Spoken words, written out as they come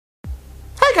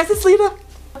Hi guys, it's Leda.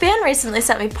 A fan recently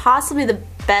sent me possibly the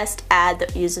best ad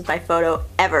that uses my photo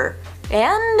ever.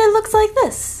 And it looks like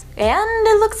this. And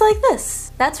it looks like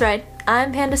this. That's right,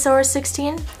 I'm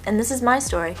Pandasaurus16, and this is my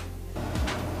story.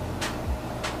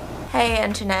 Hey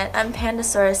internet, I'm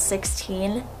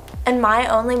Pandasaurus16, and my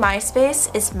only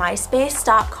MySpace is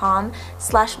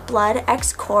myspace.com/blood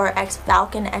x core x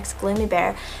falcon x gloomy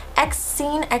bear x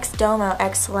scene x domo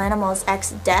x lanimals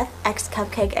x death x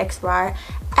cupcake x rar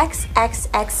x x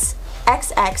x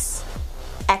x x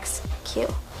x q.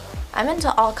 I'm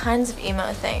into all kinds of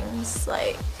emo things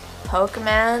like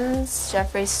Pokemans,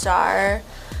 Jeffree Star,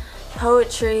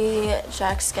 poetry,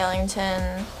 Jack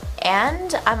Skellington,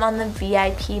 and I'm on the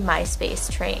VIP MySpace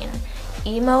train,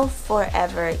 Emo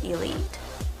Forever Elite.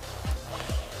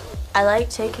 I like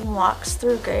taking walks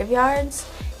through graveyards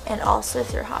and also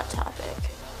through Hot Topic.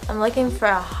 I'm looking for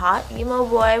a hot emo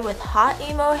boy with hot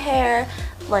emo hair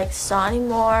like Sonny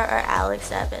Moore or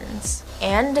Alex Evans,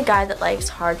 and a guy that likes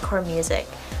hardcore music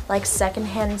like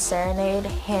Secondhand Serenade,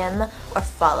 Him, or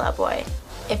Fall Out Boy.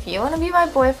 If you want to be my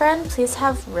boyfriend, please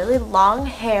have really long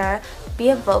hair, be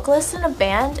a vocalist in a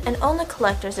band, and own the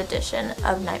collector's edition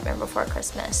of Nightmare Before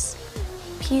Christmas.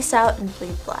 Peace out and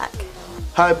bleed black.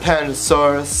 Hi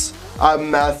Pandasaurus,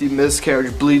 I'm Matthew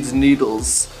Miscarriage Bleeds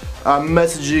Needles. I'm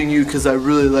messaging you because I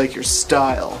really like your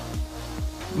style.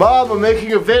 Mom, I'm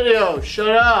making a video,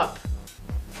 shut up!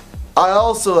 I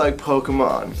also like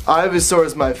Pokemon. Ivysaur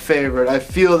is my favorite. I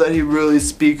feel that he really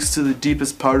speaks to the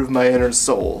deepest part of my inner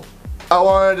soul. I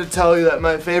wanted to tell you that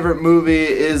my favorite movie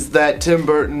is that Tim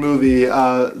Burton movie,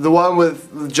 the one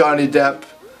with Johnny Depp,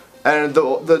 and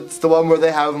it's the one where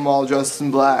they have them all dressed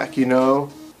in black, you know?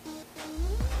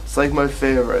 It's like my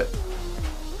favorite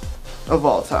of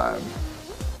all time.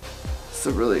 It's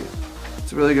a really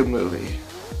good movie.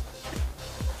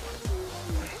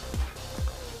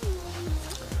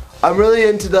 I'm really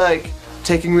into like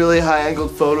taking really high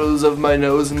angled photos of my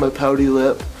nose and my pouty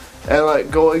lip and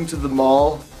like going to the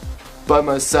mall by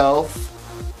myself.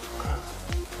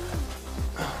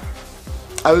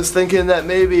 I was thinking that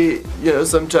maybe, you know,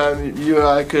 sometime you and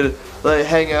I could like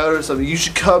hang out or something. You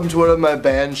should come to one of my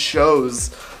band shows.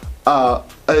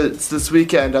 It's this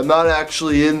weekend. I'm not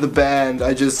actually in the band.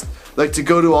 I just like to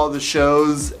go to all the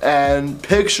shows and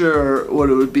picture what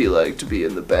it would be like to be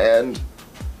in the band.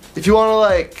 If you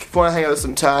wanna hang out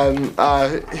sometime,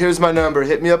 here's my number.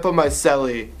 Hit me up on my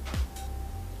celly.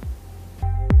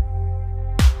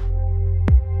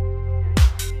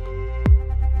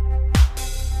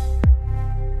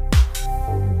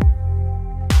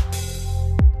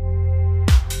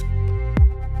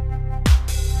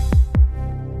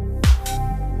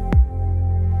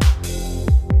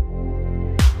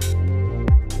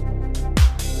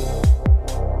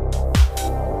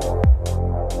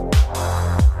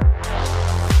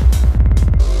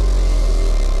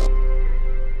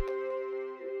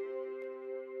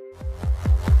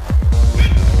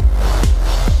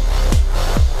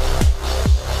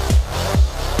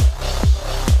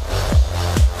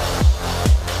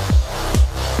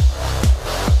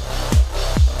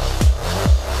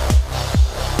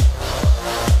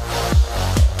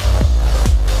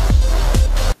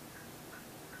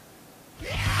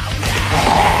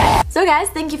 So guys,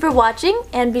 thank you for watching,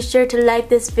 and be sure to like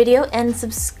this video and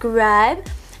subscribe.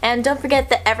 And don't forget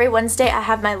that every Wednesday I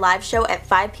have my live show at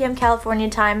 5 p.m. California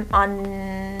time on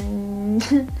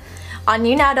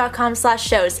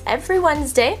younow.com/shows every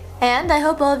Wednesday. And I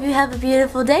hope all of you have a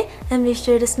beautiful day, and be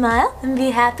sure to smile and be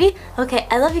happy. Okay,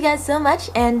 I love you guys so much,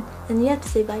 and you have to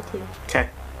say bye too. Okay.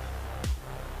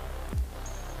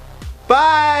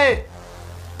 Bye!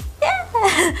 Yeah!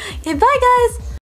 Okay, bye guys!